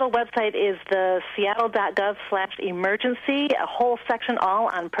Seattle website is the seattle.gov/emergency, a whole section all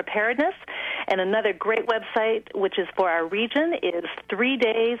on preparedness. And another great website, which is for our region, is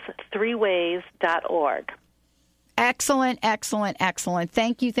 3days3ways.org. Excellent, excellent, excellent.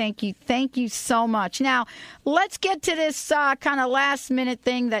 Thank you so much. Now, let's get to this kind of last-minute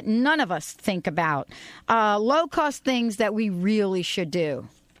thing that none of us think about. Low-cost things that we really should do.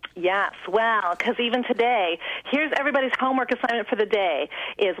 Yes, well, because even today, here's everybody's homework assignment for the day,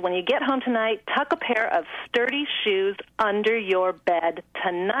 is when you get home tonight, tuck a pair of sturdy shoes under your bed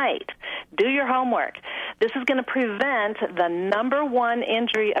tonight. Do your homework. This is going to prevent the number one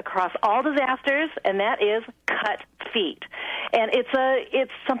injury across all disasters, and that is cut feet. And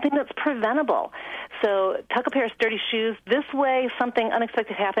it's something that's preventable. So tuck a pair of sturdy shoes. This way, something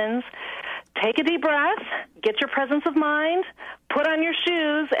unexpected happens. Take a deep breath, get your presence of mind, put on your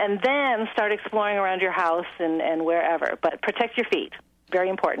shoes, and then start exploring around your house and wherever. But protect your feet. Very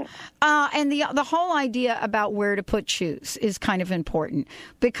important. And the whole idea about where to put shoes is kind of important,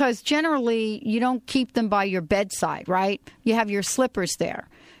 because generally you don't keep them by your bedside, right? You have your slippers there.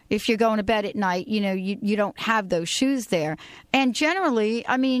 If you're going to bed at night, you don't have those shoes there. And generally,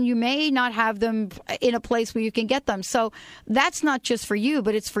 I mean, you may not have them in a place where you can get them. So that's not just for you,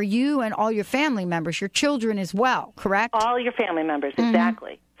 but it's for you and all your family members, your children as well, correct? All your family members,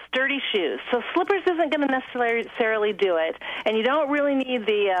 exactly. Sturdy shoes. So slippers isn't going to necessarily do it, and you don't really need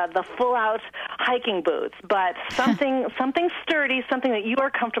the full-out hiking boots, but something sturdy, something that you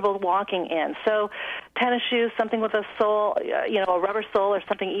are comfortable walking in. So tennis shoes, something with a sole, a rubber sole, or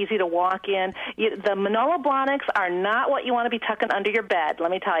something easy to walk in. The Manolo Blahniks are not what you want to be tucking under your bed,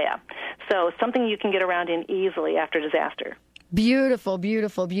 let me tell you. So something you can get around in easily after disaster. Beautiful,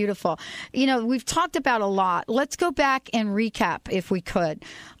 beautiful, beautiful. We've talked about a lot. Let's go back and recap, if we could,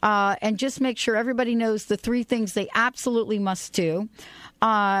 and just make sure everybody knows the three things they absolutely must do.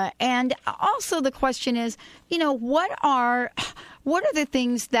 And also the question is, what are the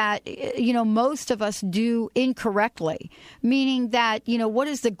things that, most of us do incorrectly? Meaning that, what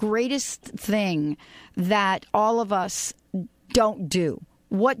is the greatest thing that all of us don't do?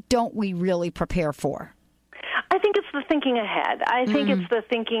 What don't we really prepare for? I think it's the thinking ahead. I think it's the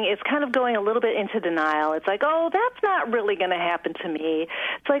thinking, it's kind of going a little bit into denial. It's like, oh, that's not really going to happen to me.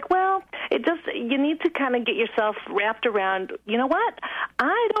 It's like, well, you need to kind of get yourself wrapped around, you know what?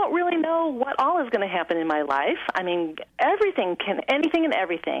 I don't really know what all is going to happen in my life. I mean, anything and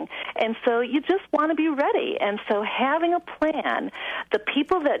everything. And so you just want to be ready. And so having a plan, the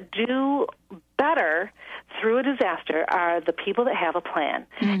people that do better through a disaster are the people that have a plan.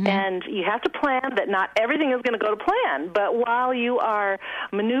 And you have to plan that not everything is going to go to plan, but while you are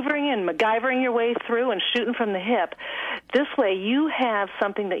maneuvering and MacGyvering your way through and shooting from the hip, This way, you have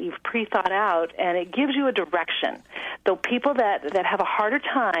something that you've pre-thought out, and it gives you a direction. Though people that have a harder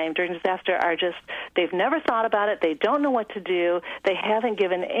time during disaster are just, they've never thought about it, they don't know what to do, they haven't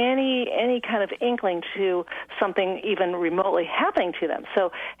given any kind of inkling to something even remotely happening to them.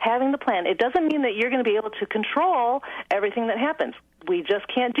 So having the plan, it doesn't mean that you're going to be able to control everything that happens. We just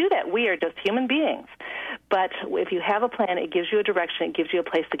can't do that. We are just human beings. But if you have a plan, it gives you a direction, it gives you a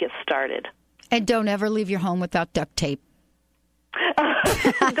place to get started. And don't ever leave your home without duct tape.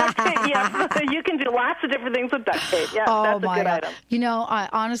 Duct tape, yeah. You can do lots of different things with duct tape. Yeah, that's a good item. You know, I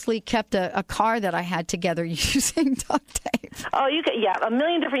honestly kept a car that I had together using duct tape. Oh, you can, yeah, a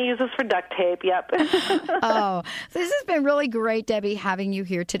million different uses for duct tape. Yep. Oh, this has been really great, Debbie, having you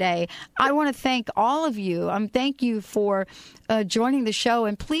here today. I want to thank all of you. Thank you for joining the show,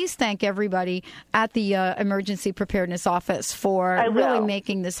 and please thank everybody at the Emergency Preparedness Office for really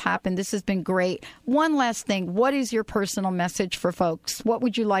making this happen. This has been great. One last thing. What is your personal message for folks? What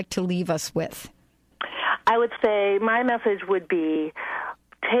would you like to leave us with? I would say my message would be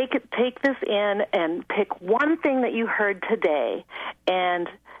take this in and pick one thing that you heard today and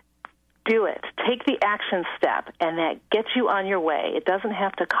do it. Take the action step, and that gets you on your way. It doesn't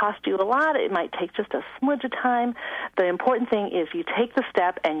have to cost you a lot. It might take just a smidge of time. The important thing is you take the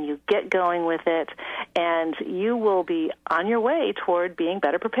step and you get going with it, and you will be on your way toward being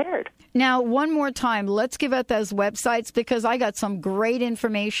better prepared. Now, one more time, let's give out those websites, because I got some great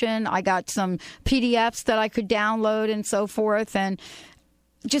information. I got some PDFs that I could download and so forth, and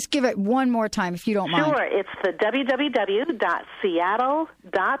just give it one more time, if you don't mind. Sure. It's the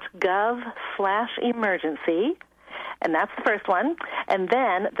www.seattle.gov/emergency, and that's the first one. And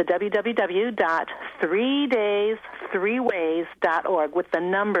then the www.3days3ways.org with the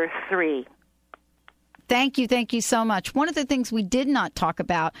number 3. Thank you so much. One of the things we did not talk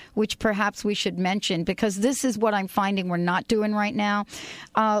about, which perhaps we should mention, because this is what I'm finding we're not doing right now.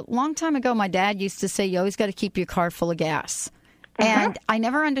 A long time ago, my dad used to say, you always got to keep your car full of gas. And I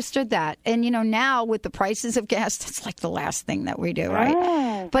never understood that. And, you know, now with the prices of gas, that's like the last thing that we do,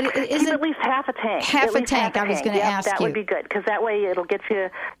 right? But it isn't. Keep at least half a tank. Half a tank. I was going to ask you. That would be good, because that way it'll get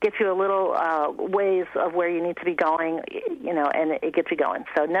you a little ways of where you need to be going, you know, and it gets you going.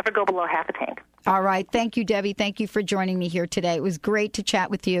 So never go below half a tank. All right. Thank you, Debbie. Thank you for joining me here today. It was great to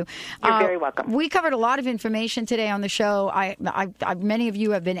chat with you. You're very welcome. We covered a lot of information today on the show. Many of you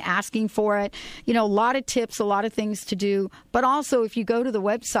have been asking for it. You know, a lot of tips, a lot of things to do. But also, if you go to the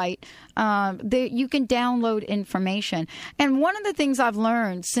website, you can download information. And one of the things I've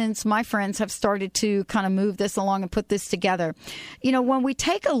learned since my friends have started to kind of move this along and put this together, you know, when we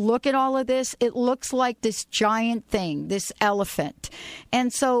take a look at all of this, it looks like this giant thing, this elephant.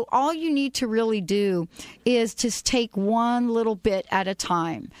 And so all you need to really do is just take one little bit at a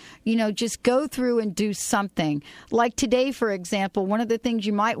time. You know, just go through and do something. Like today, for example, one of the things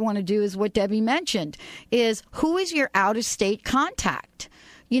you might want to do is what Debbie mentioned, is who is your out-of-state contact?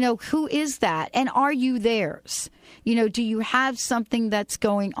 You know, who is that? And are you theirs? You know, do you have something that's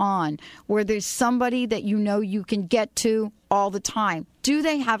going on where there's somebody that you know you can get to all the time? Do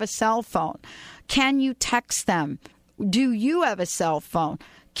they have a cell phone? Can you text them? Do you have a cell phone?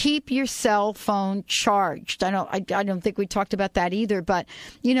 Keep your cell phone charged. I don't think we talked about that either, but,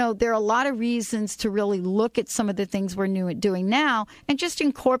 you know, there are a lot of reasons to really look at some of the things we're doing now and just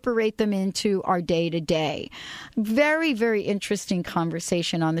incorporate them into our day-to-day. Very, very interesting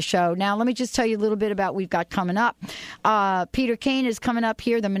conversation on the show. Now, let me just tell you a little bit about what we've got coming up. Peter Kane is coming up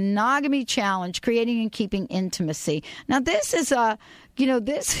here, the Monogamy Challenge, Creating and Keeping Intimacy. Now, this is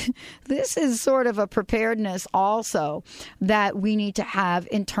this is sort of a preparedness also that we need to have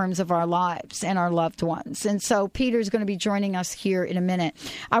in terms of our lives and our loved ones. And so Peter's going to be joining us here in a minute.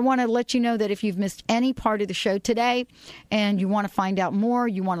 I want to let you know that if you've missed any part of the show today and you want to find out more,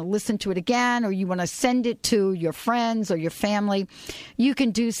 you want to listen to it again, or you want to send it to your friends or your family, you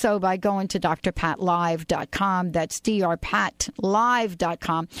can do so by going to drpatlive.com. That's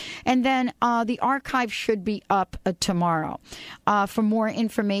drpatlive.com. And then the archive should be up tomorrow. For more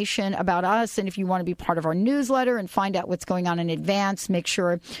information about us, and if you want to be part of our newsletter and find out what's going on in advance, make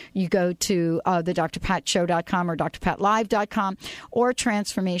sure you go to the drpatshow.com or drpatlive.com or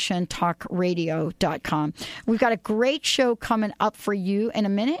transformationtalkradio.com. We've got a great show coming up for you in a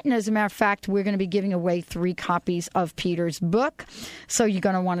minute, and as a matter of fact, we're going to be giving away 3 copies of Peter's book, so you're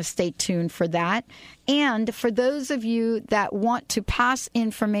going to want to stay tuned for that. And for those of you that want to pass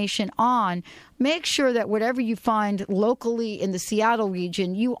information on, make sure that whatever you find locally in the Seattle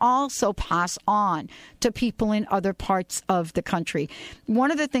region, you also pass on to people in other parts of the country.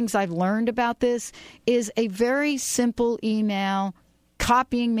 One of the things I've learned about this is a very simple email,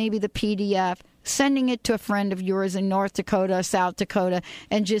 copying maybe the PDF, sending it to a friend of yours in North Dakota, South Dakota,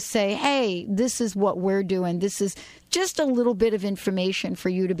 and just say, hey, this is what we're doing. This is just a little bit of information for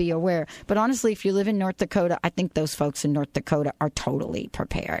you to be aware. But honestly, if you live in North Dakota, I think those folks in North Dakota are totally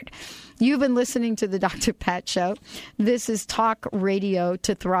prepared. You've been listening to the Dr. Pat Show. This is Talk Radio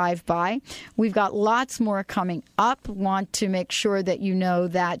to Thrive By. We've got lots more coming up. Want to make sure that you know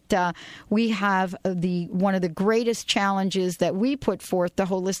that we have one of the greatest challenges that we put forth, the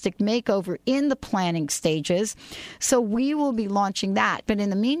holistic makeover, in the planning stages. So we will be launching that. But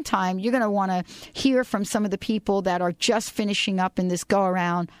in the meantime, you're going to want to hear from some of the people that are just finishing up in this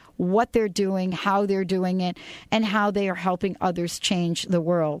go-around, what they're doing, how they're doing it, and how they are helping others change the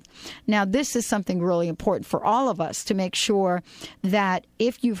world. Now, this is something really important for all of us to make sure that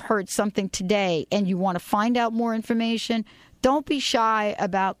if you've heard something today and you want to find out more information, don't be shy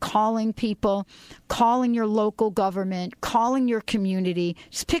about calling people, calling your local government, calling your community.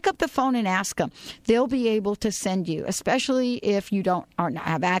 Just pick up the phone and ask them. They'll be able to send you, especially if you don't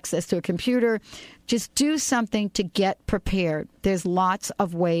have access to a computer. Just do something to get prepared. There's lots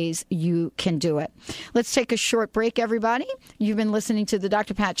of ways you can do it. Let's take a short break, everybody. You've been listening to the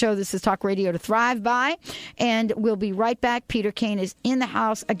Dr. Pat Show. This is Talk Radio to Thrive By, and we'll be right back. Peter Kane is in the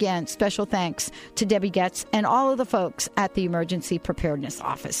house again. Special thanks to Debbie Goetz and all of the folks at the Emergency Preparedness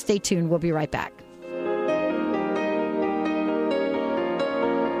Office. Stay tuned. We'll be right back.